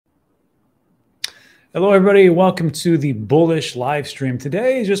Hello, everybody. Welcome to the Bullish live stream.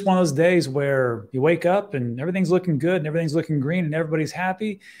 Today is just one of those days where you wake up and everything's looking good and everything's looking green and everybody's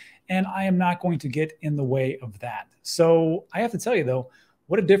happy. And I am not going to get in the way of that. So I have to tell you, though,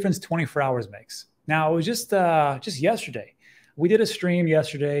 what a difference 24 hours makes. Now, it was just yesterday. We did a stream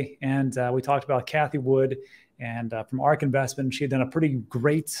yesterday and we talked about Kathy Wood and from ARK Investment. She had done a pretty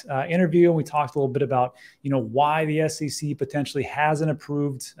great interview, and we talked a little bit about, why the SEC potentially hasn't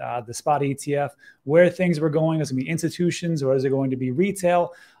approved the spot ETF, where things were going. Is it going to be institutions or is it going to be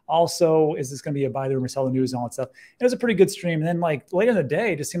retail? Also, is this going to be a buy the rumor, sell the news, and all that stuff? It was a pretty good stream. And then, like later in the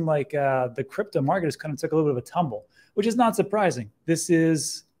day, it just seemed like the crypto market just kind of took a little bit of a tumble, which is not surprising. This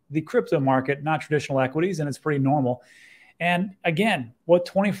is the crypto market, not traditional equities, and it's pretty normal. And again, what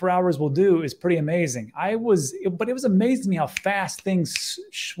 24 hours will do is pretty amazing. But it was amazing to me how fast things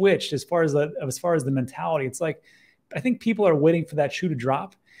switched as far as the mentality. It's like, I think people are waiting for that shoe to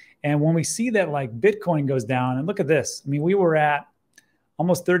drop. And when we see that, like, Bitcoin goes down, and look at this. I mean, we were at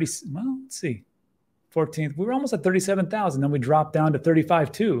almost 30, well, let's see, 14th. We were almost at 37,000. Then we dropped down to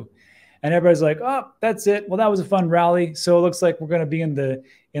 35.2. And everybody's like, oh, that's it. Well, that was a fun rally. So it looks like we're going to be in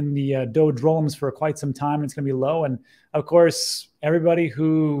the doldrums for quite some time, and it's going to be low. And of course, everybody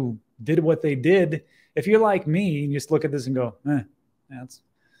who did what they did, if you're like me, you just look at this and go, it's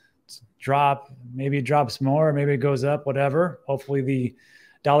drop. Maybe it drops more. Maybe it goes up, whatever. Hopefully the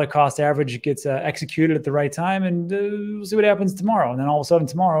dollar cost average gets executed at the right time, and we'll see what happens tomorrow. And then all of a sudden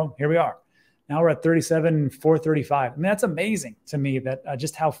tomorrow, here we are. Now we're at 37,435. I mean, that's amazing to me that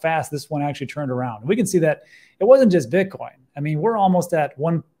just how fast this one actually turned around. We can see that it wasn't just Bitcoin. I mean, we're almost at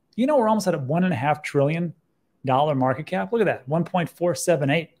we're almost at a $1.5 trillion market cap. Look at that,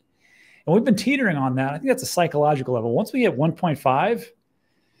 1.478. And we've been teetering on that. I think that's a psychological level. Once we hit 1.5,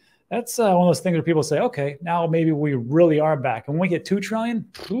 that's one of those things where people say, okay, now maybe we really are back. And when we get 2 trillion,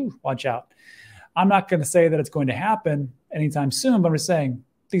 watch out. I'm not going to say that it's going to happen anytime soon, but I'm just saying,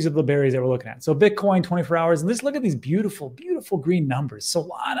 these are the berries that we're looking at. So Bitcoin, 24 hours. And let's look at these beautiful, beautiful green numbers.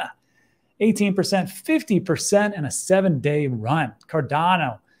 Solana, 18%, 50% in a 7-day run.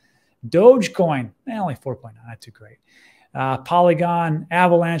 Cardano, Dogecoin, only 4.9, not too great. Polygon,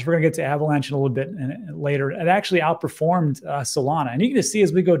 Avalanche. We're going to get to Avalanche in a little bit later. It actually outperformed Solana. And you can just see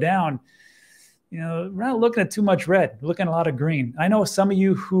as we go down, we're not looking at too much red. We're looking at a lot of green. I know some of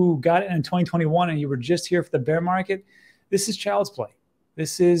you who got it in 2021 and you were just here for the bear market. This is child's play.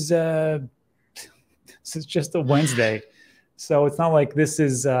 This is just a Wednesday. So it's not like this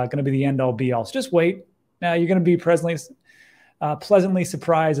is going to be the end all be all. So just wait. Now you're going to be pleasantly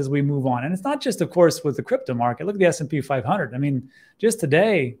surprised as we move on. And it's not just, of course, with the crypto market. Look at the S&P 500. I mean, just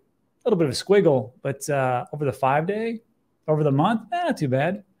today, a little bit of a squiggle, but over the 5-day, over the month, not too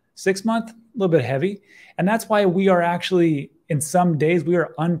bad. 6-month, a little bit heavy. And that's why we are actually, in some days, we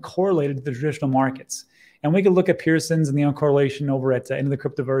are uncorrelated to the traditional markets. And we can look at Pearson's and the uncorrelation over at Into the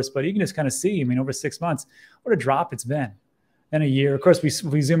Cryptoverse, but you can just kind of see, I mean, over 6 months, what a drop it's been. In a year, of course,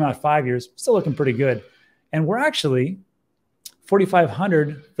 we zoom out 5 years, still looking pretty good. And we're actually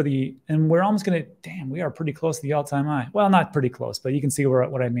 4,500 and we're almost going to, we are pretty close to the all-time high. Well, not pretty close, but you can see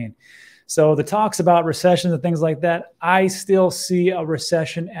what I mean. So the talks about recessions and things like that, I still see a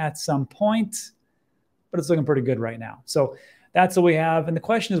recession at some point, but it's looking pretty good right now. So that's what we have. And the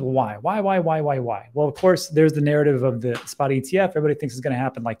question is, why? Why? Well, of course, there's the narrative of the spot ETF. Everybody thinks it's going to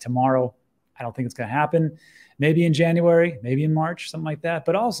happen like tomorrow. I don't think it's going to happen. Maybe in January, maybe in March, something like that.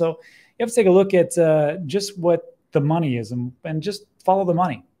 But also, you have to take a look at just what the money is and just follow the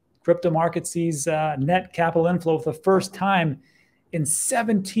money. Crypto market sees net capital inflow for the first time in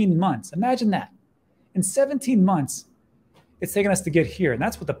 17 months. Imagine that. In 17 months, it's taken us to get here. And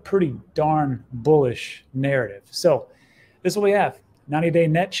that's with a pretty darn bullish narrative. So this is what we have. 90-day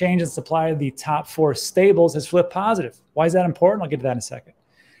net change in supply of the top 4 stables has flipped positive. Why is that important? I'll get to that in a second.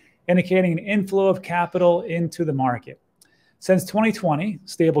 Indicating an inflow of capital into the market. Since 2020,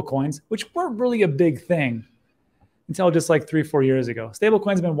 stable coins, which were really a big thing until just like 3-4 years ago. Stable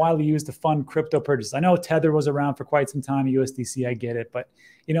coins have been widely used to fund crypto purchases. I know Tether was around for quite some time, USDC, I get it. But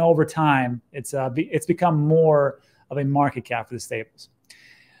over time, it's become more of a market cap for the stables.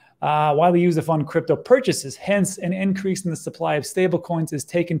 Widely used to fund crypto purchases. Hence, an increase in the supply of stablecoins is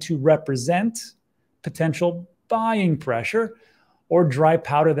taken to represent potential buying pressure or dry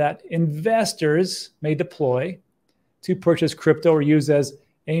powder that investors may deploy to purchase crypto or use as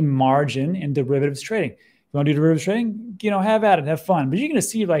a margin in derivatives trading. If you want to do derivatives trading, have at it, have fun. But you're going to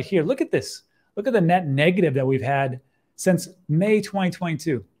see right here, look at this. Look at the net negative that we've had since May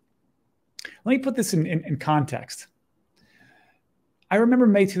 2022. Let me put this in context. I remember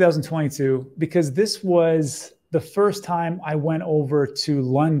May 2022 because this was the first time I went over to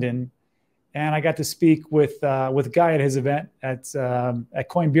London and I got to speak with a guy at his event at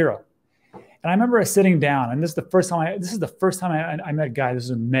Coin Bureau. And I remember sitting down, and this is the first time I met a guy. This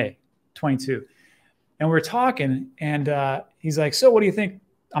was in May 22. And we were talking, and he's like, so what do you think?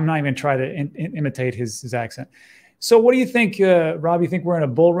 I'm not even trying to imitate his accent. So what do you think, Rob? You think we're in a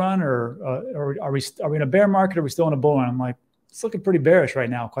bull run, or are we in a bear market, or are we still in a bull run? I'm like, it's looking pretty bearish right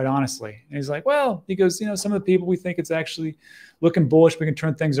now, quite honestly. And he's like, well, he goes, some of the people, we think it's actually looking bullish. We can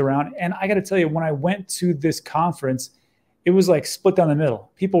turn things around. And I got to tell you, when I went to this conference, it was like split down the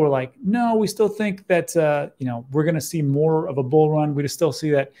middle. People were like, no, we still think that, we're going to see more of a bull run. We just still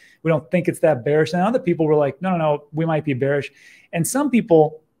see that. We don't think it's that bearish. And other people were like, no, we might be bearish. And some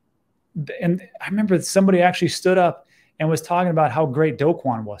people, and I remember somebody actually stood up and was talking about how great Do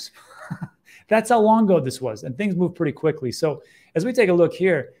Kwon was. That's how long ago this was. And things move pretty quickly. So as we take a look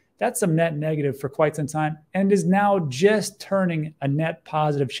here, that's some net negative for quite some time, and is now just turning a net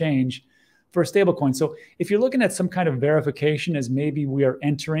positive change for a stable coin. So if you're looking at some kind of verification as maybe we are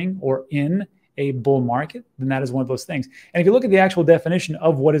entering or in a bull market, then that is one of those things. And if you look at the actual definition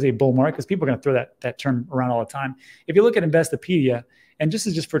of what is a bull market, because people are going to throw that term around all the time. If you look at Investopedia, and this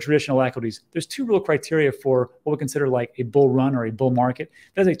is just for traditional equities, there's two real criteria for what we consider like a bull run or a bull market.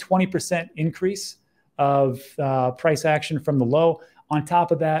 There's a 20% increase of price action from the low. On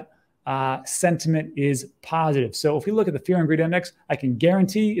top of that, sentiment is positive. So if we look at the fear and greed index, I can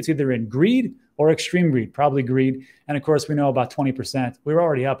guarantee it's either in greed or extreme greed, probably greed. And of course, we know about 20%. We were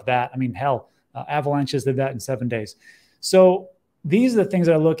already up that. I mean, hell, Avalanches did that in 7 days. So these are the things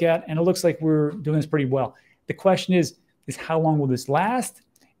that I look at, and it looks like we're doing this pretty well. The question is how long will this last?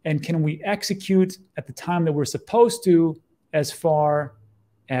 And can we execute at the time that we're supposed to as far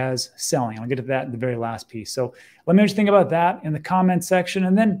as selling? I'll get to that in the very last piece. So let me just think about that in the comment section.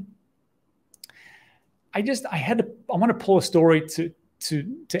 And then I want to pull a story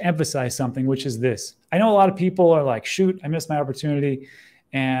to emphasize something, which is this. I know a lot of people are like, shoot, I missed my opportunity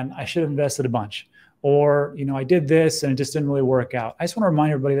and I should have invested a bunch. Or, I did this and it just didn't really work out. I just want to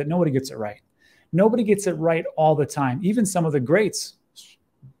remind everybody that nobody gets it right. Nobody gets it right all the time. Even some of the greats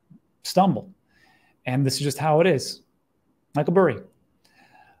stumble. And this is just how it is. Michael Burry.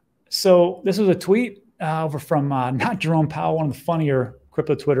 So this was a tweet over from not Jerome Powell, one of the funnier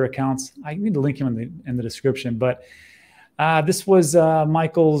crypto Twitter accounts. I need to link him in the description. But this was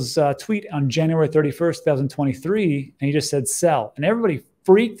Michael's tweet on January 31st, 2023. And he just said, sell. And everybody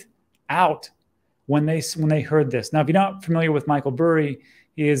freaked out when they heard this. Now, if you're not familiar with Michael Burry,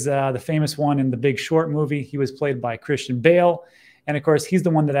 he is the famous one in the Big Short movie. He was played by Christian Bale. And of course, he's the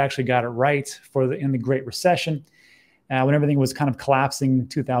one that actually got it right in the Great Recession, when everything was kind of collapsing in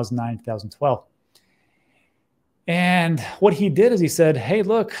 2009, 2012. And what he did is he said, hey,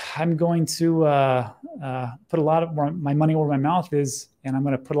 look, I'm going to put a lot of my money where my mouth is, and I'm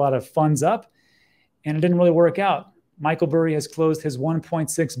going to put a lot of funds up. And it didn't really work out. Michael Burry has closed his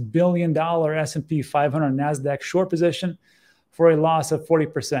 $1.6 billion S&P 500 NASDAQ short position for a loss of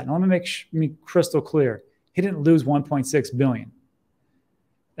 40%. Now, let me make me crystal clear. He didn't lose $1.6 billion.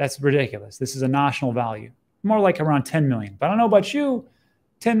 That's ridiculous. This is a notional value, more like around 10 million. But I don't know about you.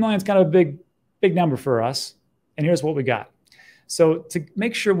 10 million is kind of a big number for us. And here's what we got. So to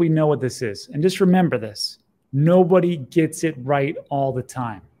make sure we know what this is, and just remember this, nobody gets it right all the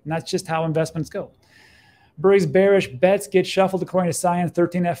time. And that's just how investments go. Burry's bearish bets get shuffled according to Cyan's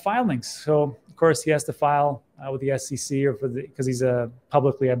 13F filings. So, of course, he has to file with the SEC or because he's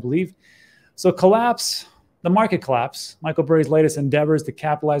publicly, I believe. So the market collapse, Michael Burry's latest endeavors to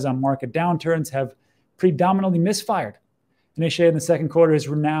capitalize on market downturns have predominantly misfired. Initiated in the second quarter, his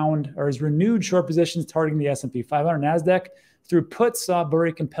renewed short positions targeting the S&P 500 NASDAQ through puts saw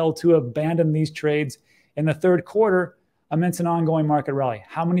Burry compelled to abandon these trades in the third quarter amidst an ongoing market rally.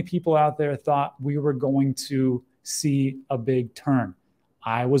 How many people out there thought we were going to see a big turn?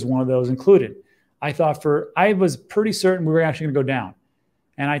 I was one of those included. I was pretty certain we were actually going to go down.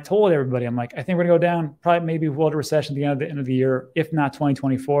 And I told everybody, I'm like, I think we're going to go down, probably maybe we'll have a recession at the end of the year, if not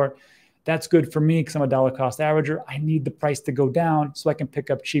 2024. That's good for me because I'm a dollar cost averager. I need the price to go down so I can pick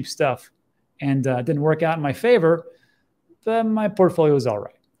up cheap stuff. And it didn't work out in my favor, but my portfolio was all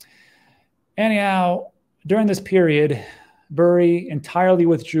right. Anyhow, during this period, Burry entirely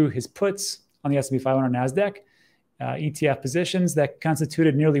withdrew his puts on the S&P 500 NASDAQ ETF positions that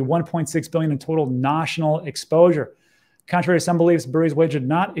constituted nearly $1.6 billion in total notional exposure. Contrary to some beliefs, Burry's wager did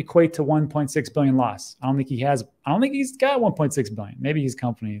not equate to $1.6 billion loss. I don't think he's got $1.6 billion. Maybe his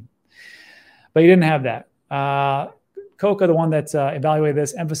company, but he didn't have that. Coca, the one that evaluated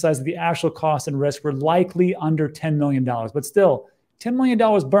this, emphasized that the actual cost and risk were likely under $10 million, but still, $10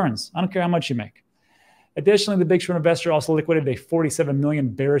 million burns. I don't care how much you make. Additionally, the big short investor also liquidated a 47 million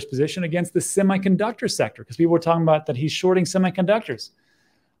bearish position against the semiconductor sector because people were talking about that he's shorting semiconductors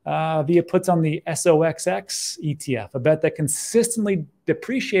via puts on the SOXX ETF, a bet that consistently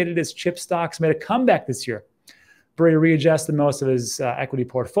depreciated as chip stocks made a comeback this year. BURRIED readjusted most of his equity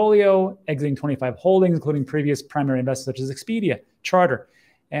portfolio, exiting 25 holdings, including previous primary investors such as Expedia, Charter,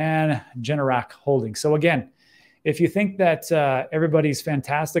 and Generac Holdings. So again, if you think that everybody's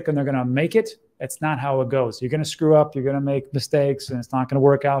fantastic and they're going to make it, that's not how it goes. You're going to screw up, you're going to make mistakes, and it's not going to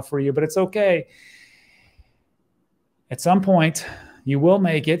work out for you, but it's okay. At some point, you will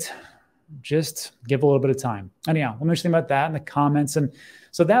make it. Just give a little bit of time. Anyhow, let me just think about that in the comments. And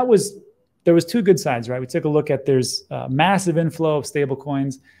so there was two good sides, right? We took a look at there's massive inflow of stable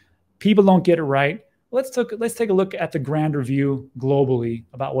coins. People don't get it right. Let's take a look at the grander view globally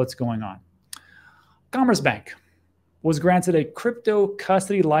about what's going on. COMMERZBANK was granted a crypto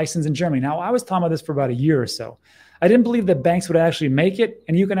custody license in Germany. Now, I was talking about this for about a year or so. I didn't believe that banks would actually make it.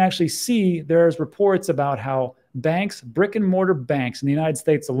 And you can actually see there's reports about how banks, brick and mortar banks in the United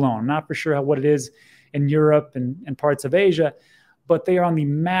States alone, I'm not for sure what it is in Europe and parts of Asia, but they are on the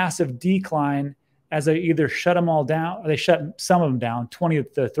massive decline as they either shut them all down, or they shut some of them down, 20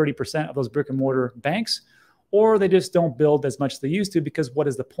 to 30% of those brick and mortar banks, or they just don't build as much as they used to because what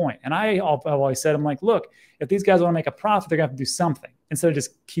is the point? And I've always said, I'm like, look, if these guys want to make a profit, they're going to have to do something instead of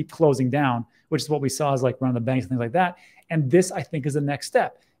just keep closing down, which is what we saw is like running the banks and things like that. And this, I think, is the next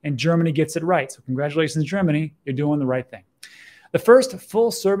step. And Germany gets it right. So congratulations, Germany. You're doing the right thing. The first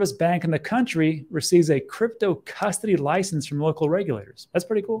full-service bank in the country receives a crypto custody license from local regulators. That's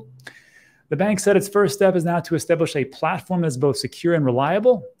pretty cool. The bank said its first step is now to establish a platform that is both secure and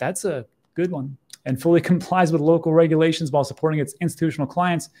reliable. That's a good one. And fully complies with local regulations while supporting its institutional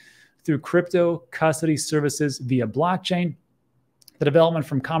clients through crypto custody services via blockchain. The development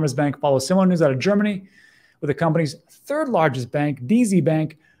from COMMERZBANK follows similar news out of Germany, where the company's third largest bank, DZ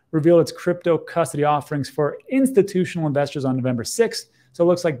Bank, revealed its crypto custody offerings for institutional investors on November 6th. So it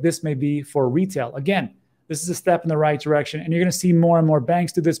looks like this may be for retail. Again, this is a step in the right direction. And you're going to see more and more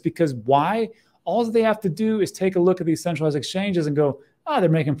banks do this because why? All they have to do is take a look at these centralized exchanges and go, oh, they're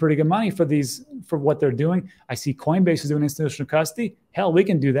making pretty good money for what they're doing. I see Coinbase is doing institutional custody. Hell, we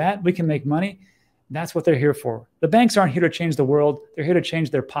can do that. We can make money. That's what they're here for. The banks aren't here to change the world. They're here to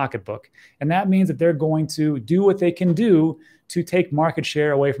change their pocketbook. And that means that they're going to do what they can do to take market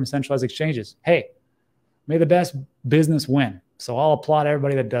share away from centralized exchanges. Hey, may the best business win. So I'll applaud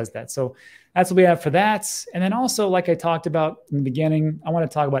everybody that does that. So that's what we have for that. And then also, like I talked about in the beginning, I want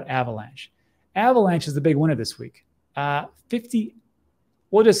to talk about Avalanche. Avalanche is the big winner this week. 59%.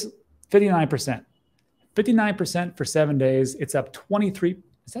 59% for 7 days. It's up 23.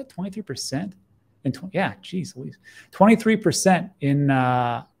 Is that 23%? Yeah, geez, Louise. 23% in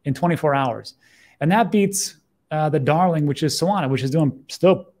 24 hours. And that beats the darling, which is Solana, which is doing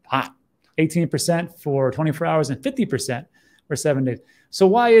still hot. 18% for 24 hours and 50% for 7 days. So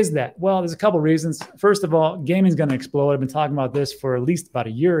why is that? Well, there's a couple of reasons. First of all, gaming is going to explode. I've been talking about this for at least about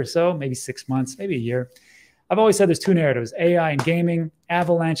a year or so, maybe 6 months, maybe a year. I've always said there's two narratives, AI and gaming.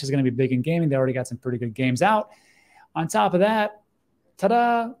 Avalanche is going to be big in gaming. They already got some pretty good games out. On top of that,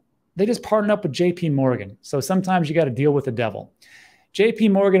 ta-da, they just partnered up with JP Morgan. So sometimes you got to deal with the devil.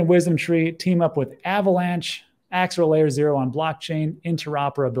 JP Morgan and Wisdom Tree team up with Avalanche, Axel Layer 0 on blockchain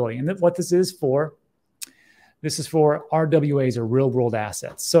interoperability. And what this is for RWAs, or real world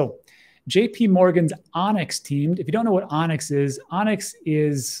assets. So JP Morgan's Onyx team, if you don't know what Onyx is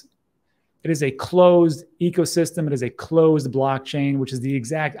it is a closed ecosystem. It is a closed blockchain, which is the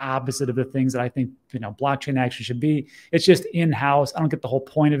exact opposite of the things that I think blockchain actually should be. It's just in-house. I don't get the whole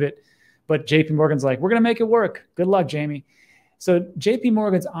point of it. But JP Morgan's like, we're going to make it work. Good luck, Jamie. So JP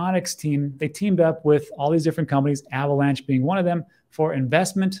Morgan's Onyx team, they teamed up with all these different companies, Avalanche being one of them, for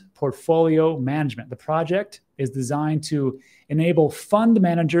investment portfolio management. The project is designed to enable fund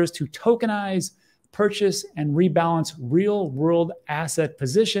managers to tokenize, purchase, and rebalance real-world asset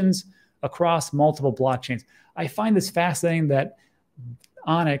positions across multiple blockchains. I find this fascinating that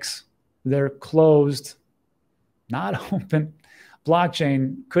Onyx, their closed, not open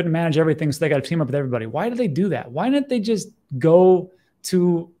blockchain, couldn't manage everything, so they got to team up with everybody. Why did they do that? Why didn't they just go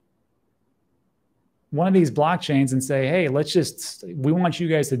to one of these blockchains and say, hey, we want you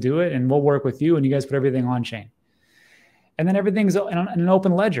guys to do it and we'll work with you and you guys put everything on chain. And then everything's in an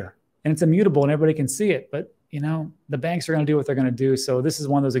open ledger and it's immutable and everybody can see it. But the banks are going to do what they're going to do. So this is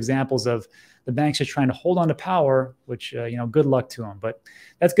one of those examples of the banks just trying to hold on to power, which, good luck to them. But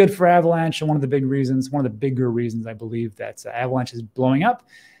that's good for Avalanche. And one of the bigger reasons, I believe, that Avalanche is blowing up,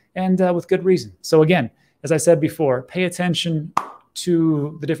 and with good reason. So again, as I said before, pay attention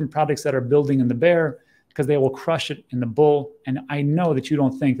to the different projects that are building in the bear. because they will crush it in the bull. And I know that you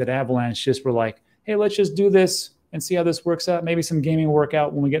don't think that Avalanche just were like, hey, let's just do this and see how this works out. Maybe some gaming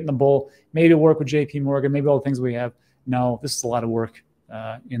workout when we get in the bull. Maybe work with JP Morgan. Maybe all the things we have. No, this is a lot of work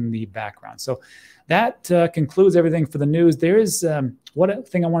in the background. So that concludes everything for the news. There is one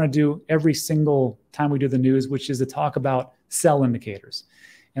thing I want to do every single time we do the news, which is to talk about sell indicators.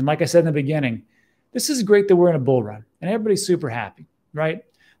 And like I said in the beginning, this is great that we're in a bull run and everybody's super happy, right?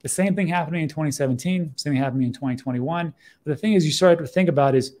 The same thing happening in 2017, same thing happening in 2021. But the thing is, you start to think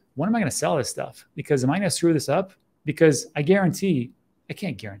about is, when am I going to sell this stuff? Because am I going to screw this up? Because I can't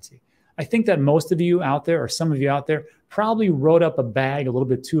guarantee. I think that most of you out there, or some of you out there, probably wrote up a bag a little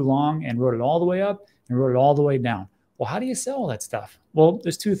bit too long and wrote it all the way up and wrote it all the way down. Well, how do you sell all that stuff? Well,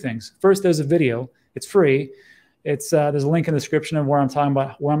 there's two things. First, there's a video. It's free. There's a link in the description of where I'm talking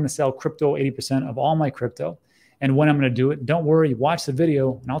about where I'm going to sell crypto, 80% of all my crypto, and when I'm going to do it. Don't worry, watch the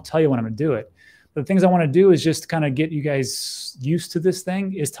video and I'll tell you when I'm going to do it. But the things I want to do is just kind of get you guys used to this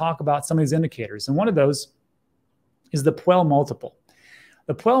thing, is talk about some of these indicators. And one of those is the PWEL multiple.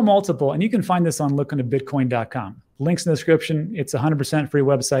 The PWEL multiple, and you can find this on lookintabitcoin.com. Links in the description. It's a 100% free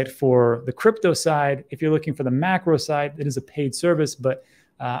website for the crypto side. If you're looking for the macro side, it is a paid service, but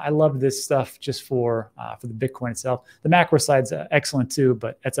I love this stuff just for the Bitcoin itself. The macro side's excellent too,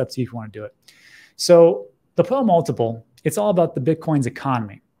 but that's up to you if you want to do it. So the PWEL multiple, it's all about the Bitcoin's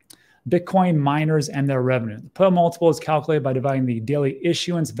economy, Bitcoin miners and their revenue. The PWEL multiple is calculated by dividing the daily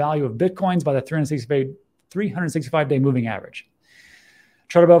issuance value of Bitcoins by the 365-day moving average.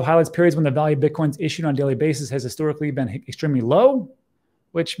 Chart above highlights periods when the value of Bitcoins issued on a daily basis has historically been extremely low,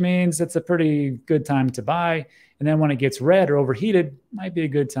 which means it's a pretty good time to buy. And then when it gets red or overheated, might be a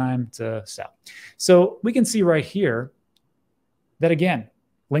good time to sell. So we can see right here that, again,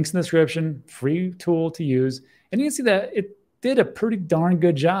 links in the description, free tool to use. And you can see that it did a pretty darn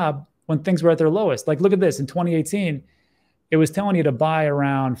good job when things were at their lowest. Like, look at this. In 2018, it was telling you to buy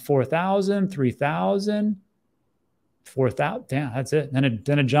around 4,000, 3,000, 4,000. Damn, that's it. Then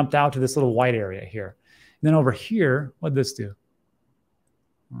it jumped out to this little white area here. And then over here, what did this do?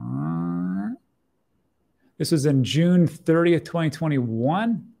 This was in June 30th,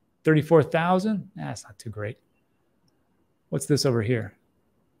 2021, 34,000. That's not too great. What's this over here?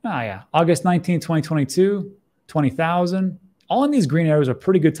 Ah, yeah. August 19th, 2022, 20,000. All in these green areas are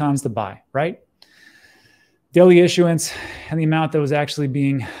pretty good times to buy, right? Daily issuance and the amount that was actually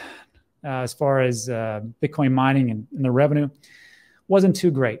being, as far as Bitcoin mining and the revenue, wasn't too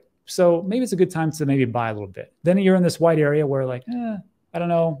great. So maybe it's a good time to maybe buy a little bit. Then you're in this white area where, like, I don't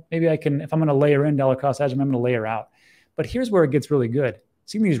know, maybe I can, if I'm going to layer in dollar cost averaging, I'm going to layer out. But here's where it gets really good.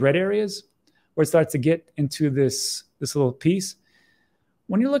 See these red areas where it starts to get into this little piece?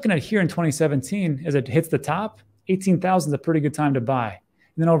 When you're looking at here in 2017, as it hits the top, 18,000 is a pretty good time to buy.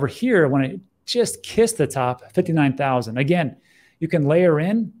 And then over here, when it just kissed the top, 59,000. Again, you can layer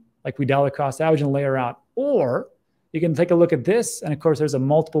in, like we dollar cost average, and layer out. Or you can take a look at this. And of course, there's a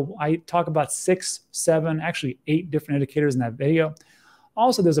multiple. I talk about 6, 7, actually 8 different indicators in that video.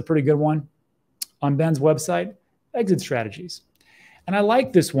 Also, there's a pretty good one on Ben's website, exit strategies. And I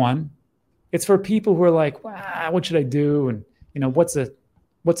like this one. It's for people who are like, wow, what should I do? And, you know, what's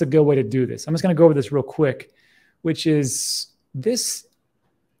a good way to do this? I'm just going to go over this real quick, which is this.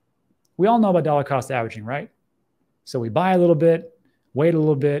 We all know about dollar cost averaging, right? So we buy a little bit, wait a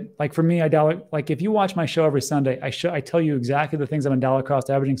little bit. Like for me, like if you watch my show every Sunday, I tell you exactly the things I've been dollar cost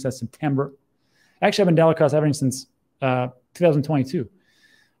averaging since September. Actually, I've been dollar cost averaging since 2022.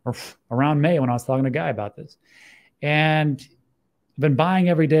 Or around May when I was talking to a guy about this. And I've been buying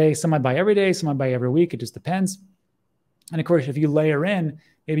every day. Some I buy every day, some I buy every week. It just depends. And of course, if you layer in,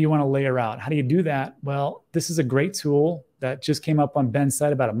 maybe you want to layer out. How do you do that? Well, this is a great tool that just came up on Ben's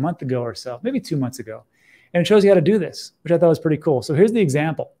site about a month ago or so, maybe 2 months ago. And it shows you how to do this, which I thought was pretty cool. So here's the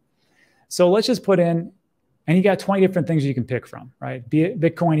example. So let's just put in, and you got 20 different things you can pick from, right? Be it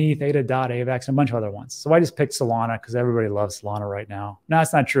Bitcoin, ETH, ADA, DOT, AVAX, and a bunch of other ones. So I just picked Solana because everybody loves Solana right now. No,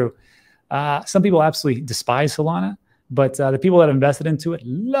 that's not true. Some people absolutely despise Solana, but the people that have invested into it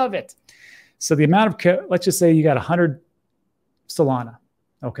love it. So the amount of, let's just say you got 100 Solana,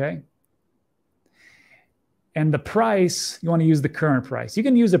 okay? And the price, you want to use the current price. You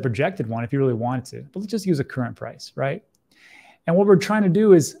can use a projected one if you really wanted to, but let's just use a current price, right? And what we're trying to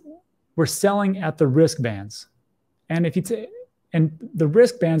do is we're selling at the risk bands. And if you and the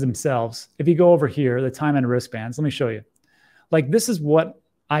risk bands themselves, if you go over here, the time and risk bands, let me show you. Like this is what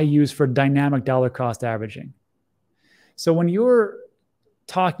I use for dynamic dollar cost averaging. So when you're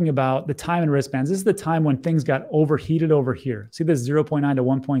talking about the time and risk bands, this is the time when things got overheated over here. See this 0.9 to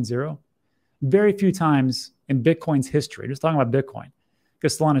 1.0? Very few times in Bitcoin's history, just talking about Bitcoin,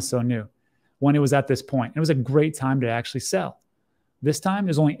 because Solana is so new, when it was at this point. It was a great time to actually sell. This time,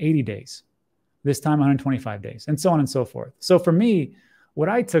 there's only 80 days. This time, 125 days, and so on and so forth. So for me, what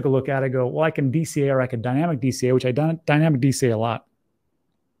I took a look at, I go, well, I can DCA or I can dynamic DCA, which I dynamic DCA a lot.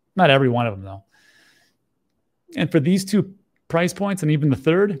 Not every one of them, though. And for these two price points, and even the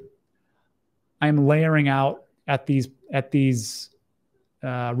third, I'm layering out at these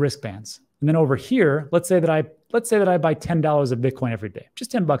risk bands. And then over here, let's say that I buy $10 of Bitcoin every day,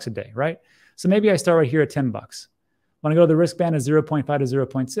 just $10 a day, right? So maybe I start right here at $10. When I go to the risk band of 0.5 to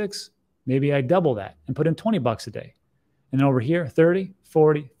 0.6, maybe I double that and put in $20 a day. And then over here, 30,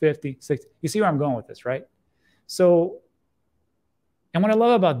 40, 50, 60. You see where I'm going with this, right? So, and what I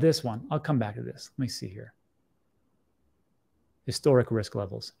love about this one, I'll come back to this. Let me see here. Historic risk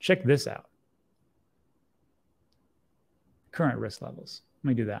levels. Check this out. Current risk levels. Let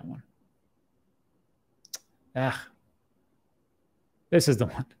me do that one. This is the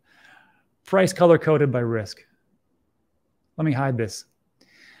one. Price color coded by risk. Let me hide this.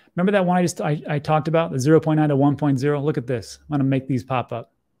 Remember that one I talked about, the 0.9 to 1.0? Look at this. I'm going to make these pop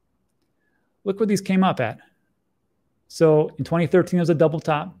up. Look where these came up at. So in 2013, it was a double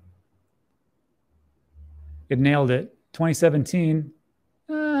top. It nailed it. 2017,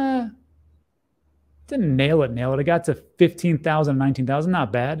 didn't nail it. It got to 15,000, 19,000,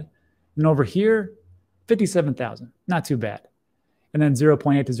 not bad. And over here, 57,000, not too bad. And then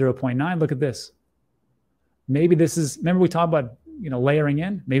 0.8 to 0.9, look at this. Maybe this is, remember we talked about, layering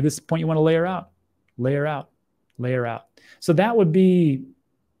in? Maybe this is the point you want to layer out, layer out, layer out. So that would be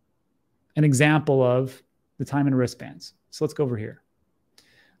an example of the time and wristbands. So let's go over here.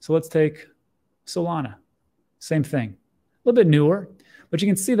 So let's take Solana. Same thing. A little bit newer, but you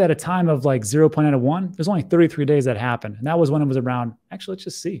can see that a time of like 0.9 to 1, there's only 33 days that happened. And that was when it was around, actually, let's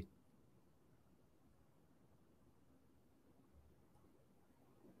just see.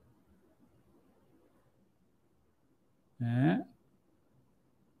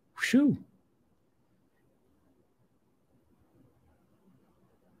 Shoo.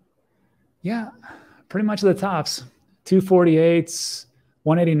 Yeah, pretty much the tops. 248s,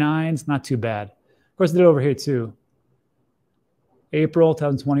 189s, not too bad. Of course, I did it over here too. April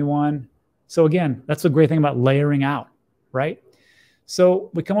 2021. So again, that's the great thing about layering out, right?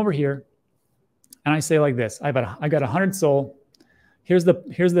 So we come over here and I say like this, I got 100 SOL. Here's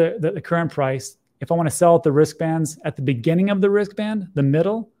the current price. If I want to sell at the risk bands at the beginning of the risk band, the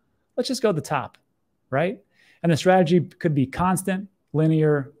middle, let's just go to the top, right? And the strategy could be constant,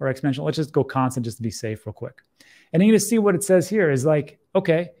 linear, or exponential. Let's just go constant just to be safe real quick. And you can see what it says here is like,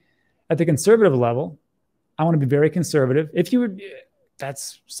 okay, at the conservative level, I want to be very conservative. If you would, that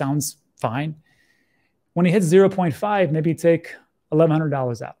sounds fine. When it hits 0.5, maybe you take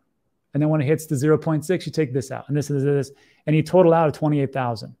 $1,100 out. And then when it hits the 0.6, you take this out. And this, and you total out at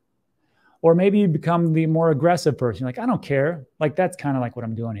 28,000. Or maybe you become the more aggressive person. You're like, I don't care. Like, that's kind of like what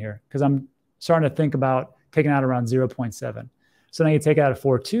I'm doing here. Because I'm starting to think about taking out around 0.7. So now you take out a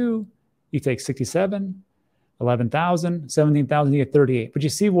 4.2, you take 67, 11,000, 17,000, you get 38. But you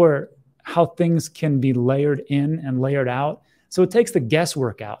see how things can be layered in and layered out. So it takes the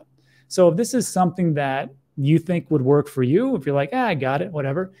guesswork out. So if this is something that you think would work for you, if you're like, I got it,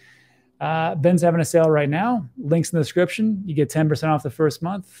 whatever. Ben's having a sale right now. Links in the description. You get 10% off the first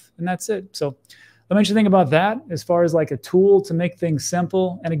month, and that's it. So let me mention think about that as far as like a tool to make things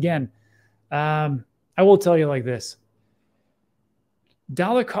simple. And again, I will tell you like this.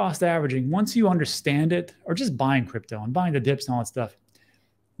 Dollar cost averaging, once you understand it, or just buying crypto and buying the dips and all that stuff,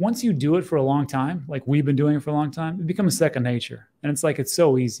 once you do it for a long time, like we've been doing it for a long time, it becomes second nature. And it's like, it's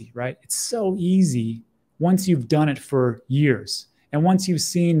so easy, right? It's so easy once you've done it for years. And once you've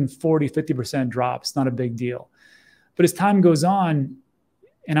seen 40, 50% drops, it's not a big deal. But as time goes on,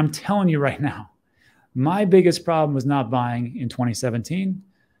 and I'm telling you right now, my biggest problem was not buying in 2017,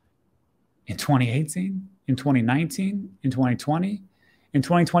 in 2018, in 2019, in 2020. In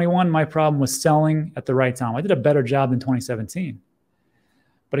 2021, my problem was selling at the right time. I did a better job than 2017.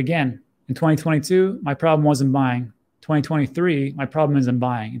 But again, in 2022, my problem wasn't buying. 2023, my problem isn't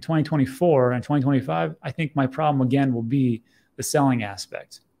buying. In 2024 and 2025, I think my problem again will be the selling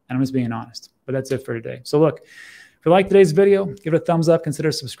aspect. And I'm just being honest. But that's it for today. So look, if you like today's video, give it a thumbs up.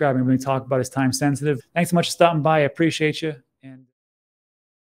 Consider subscribing. We're going to talk about is time sensitive. Thanks so much for stopping by. I appreciate you.